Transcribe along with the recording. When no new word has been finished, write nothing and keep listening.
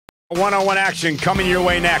One-on-one action coming your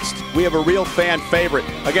way next. We have a real fan favorite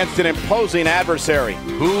against an imposing adversary.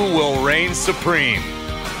 Who will reign supreme?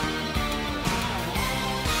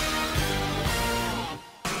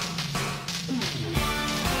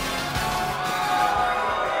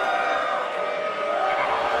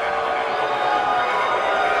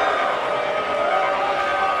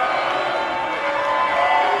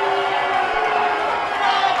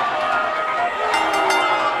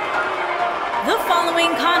 The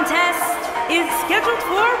following contest is scheduled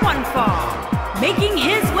for one fall. Making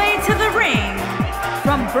his way to the ring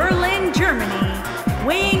from Berlin, Germany,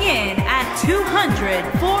 weighing in at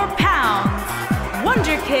 204 pounds,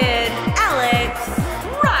 Wonder Kid Alex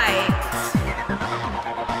Wright.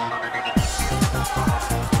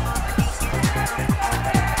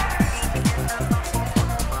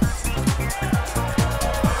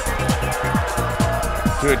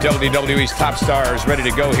 Two of WWE's top stars ready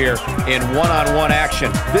to go here in one-on-one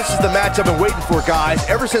action. This is the match I've been waiting for, guys.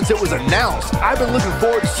 Ever since it was announced, I've been looking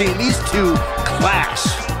forward to seeing these two clash.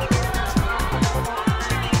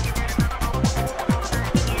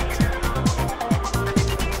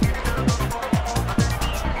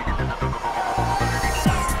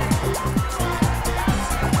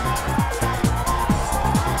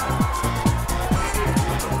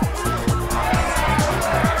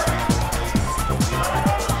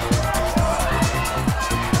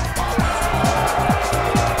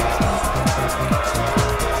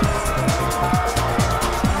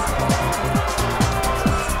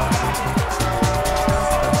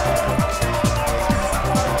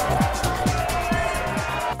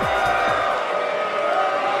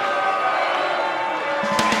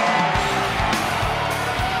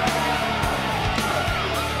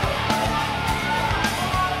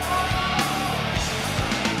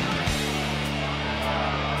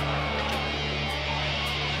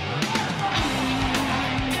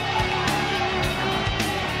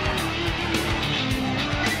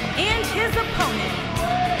 His opponent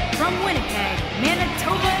from Winnipeg,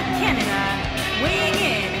 Manitoba, Canada, weighing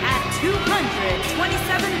in at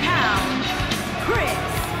 227 pounds,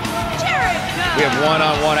 Jericho. We have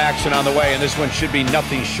one-on-one action on the way, and this one should be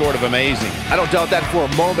nothing short of amazing. I don't doubt that for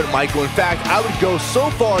a moment, Michael. In fact, I would go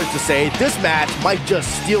so far as to say this match might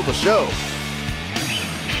just steal the show.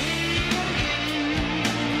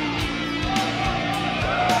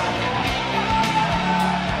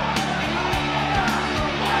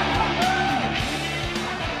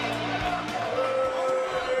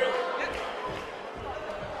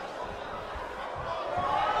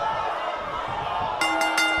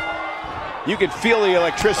 You can feel the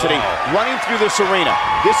electricity running through this arena.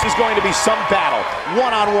 This is going to be some battle.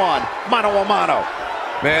 One-on-one, mano-a-mano.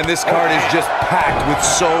 Man, this card is just packed with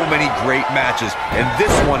so many great matches, and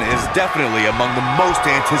this one is definitely among the most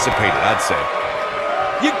anticipated, I'd say.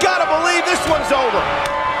 You gotta believe this one's over.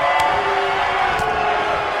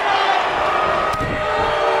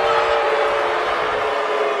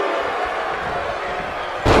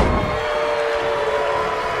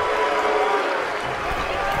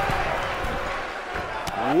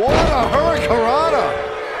 What a hurricanrana!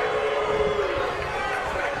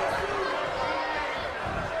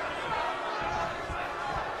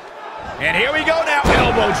 And here we go now.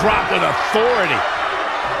 Elbow drop with authority.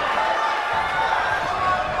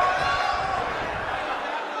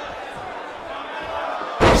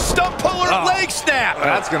 Stump puller, leg snap.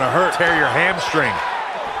 That's gonna hurt. Tear your hamstring.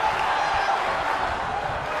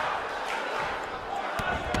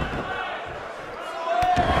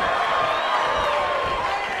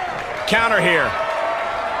 Counter here.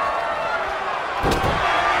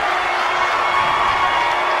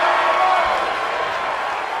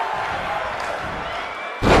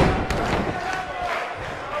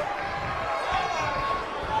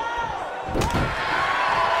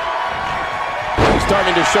 He's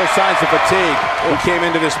starting to show signs of fatigue. He came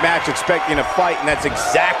into this match expecting a fight, and that's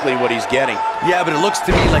exactly what he's getting. Yeah, but it looks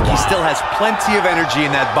to me like he still has plenty of energy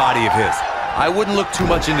in that body of his. I wouldn't look too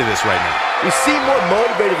much into this right now. He seemed more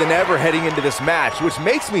motivated than ever heading into this match, which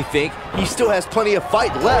makes me think he still has plenty of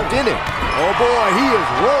fight left in him. Oh boy, he is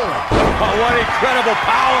rolling. Oh, what incredible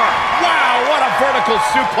power. Wow, what a vertical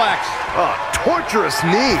suplex. A torturous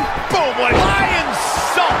knee. Boom, what lion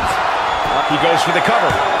salt. He goes for the cover.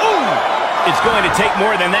 Ooh, it's going to take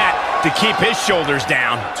more than that to keep his shoulders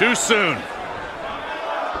down. Too soon.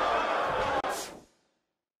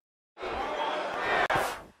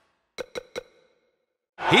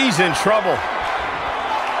 He's in trouble.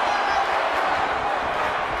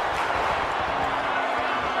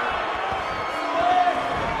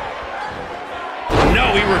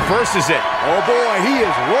 No, he reverses it. Oh boy, he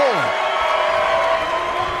is rolling.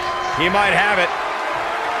 He might have it.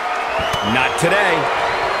 Not today.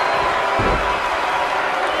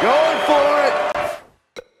 Going for it.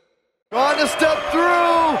 Trying to step through.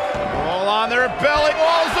 All on their belly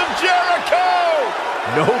walls of Jericho.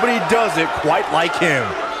 Nobody does it quite like him.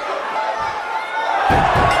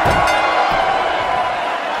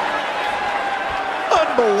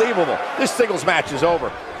 Unbelievable. This singles match is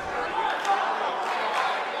over.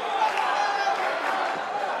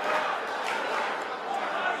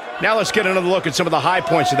 Now let's get another look at some of the high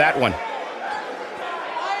points of that one.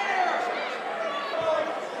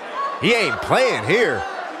 He ain't playing here.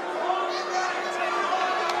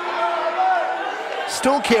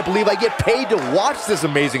 Still can't believe I get paid to watch this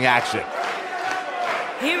amazing action.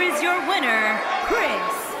 Here is your winner,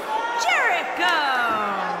 Chris Jericho.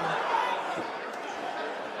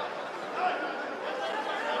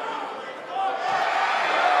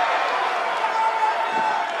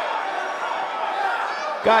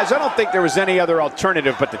 Guys, I don't think there was any other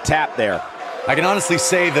alternative but to tap there. I can honestly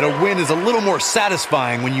say that a win is a little more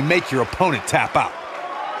satisfying when you make your opponent tap out.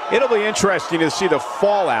 It'll be interesting to see the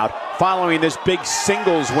fallout following this big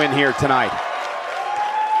singles win here tonight.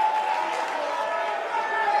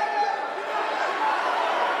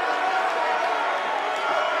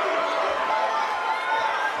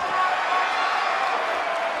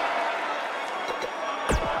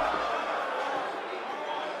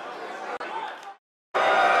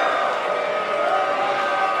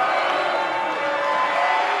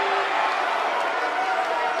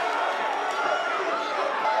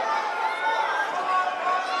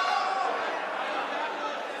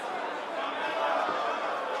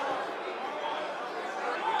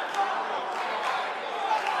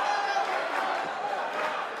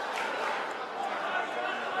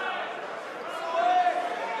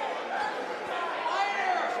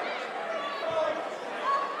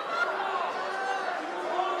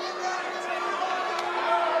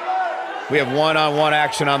 We have one-on-one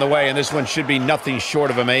action on the way, and this one should be nothing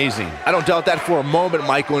short of amazing. I don't doubt that for a moment,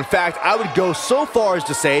 Michael. In fact, I would go so far as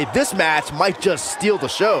to say this match might just steal the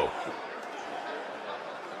show.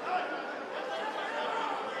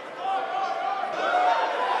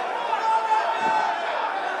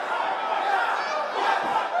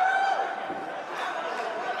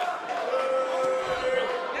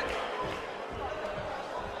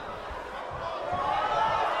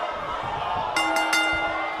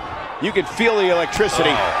 You can feel the electricity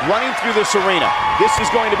running through this arena. This is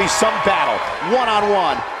going to be some battle.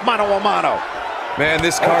 One-on-one, mano-a-mano. Man,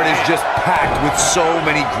 this card is just packed with so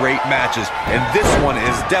many great matches, and this one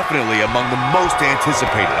is definitely among the most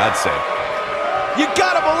anticipated, I'd say. You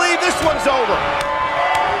gotta believe this one's over.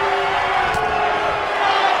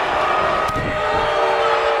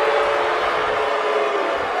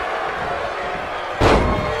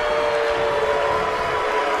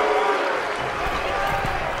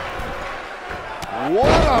 What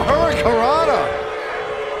a hurricanrana!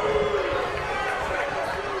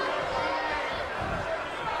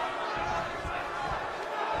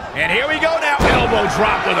 And here we go now. Elbow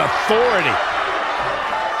drop with authority.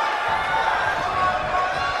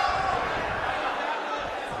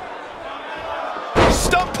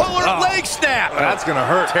 Stump puller leg snap. That's gonna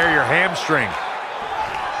hurt. Tear your hamstring.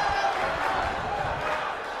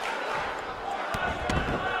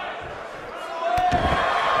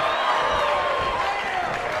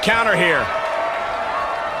 Counter here.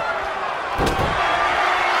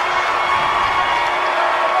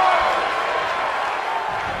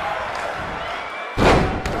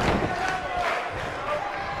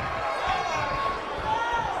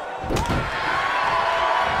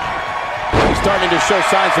 He's starting to show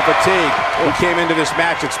signs of fatigue. He came into this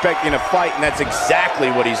match expecting a fight, and that's exactly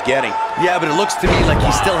what he's getting. Yeah, but it looks to me like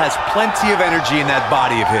he still has plenty of energy in that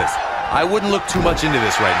body of his. I wouldn't look too much into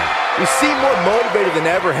this right now. He seemed more motivated than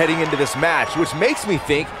ever heading into this match, which makes me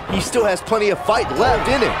think he still has plenty of fight left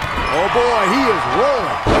in him. Oh boy, he is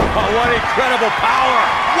rolling. Oh, what incredible power.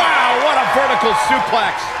 Wow, what a vertical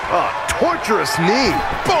suplex. Oh, torturous knee.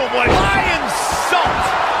 Boom, like lion salt.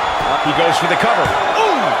 He goes for the cover.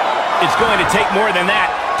 Ooh, it's going to take more than that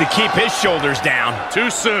to keep his shoulders down. Too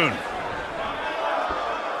soon.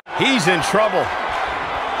 He's in trouble.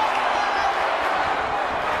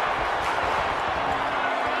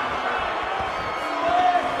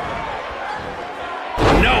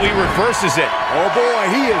 No, he reverses it. Oh boy,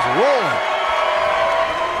 he is rolling.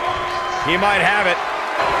 He might have it.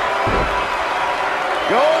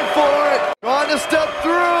 Going for it. Trying to step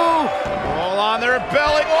through. All on their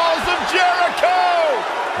belly walls of Jericho.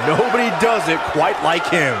 Nobody does it quite like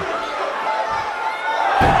him.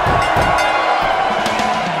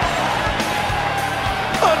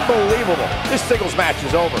 Unbelievable. This singles match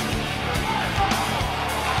is over.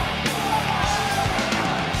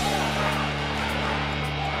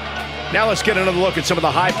 Now let's get another look at some of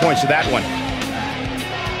the high points of that one.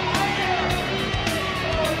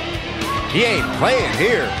 He ain't playing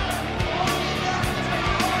here.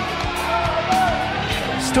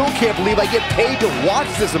 Still can't believe I get paid to watch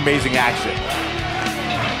this amazing action.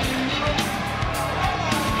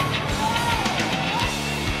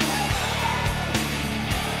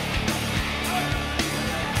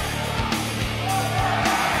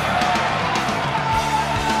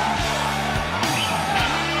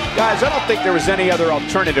 Guys, I don't think there was any other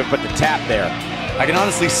alternative but to tap there. I can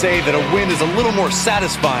honestly say that a win is a little more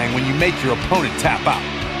satisfying when you make your opponent tap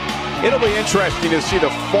out. It'll be interesting to see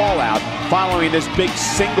the fallout following this big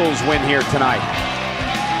singles win here tonight.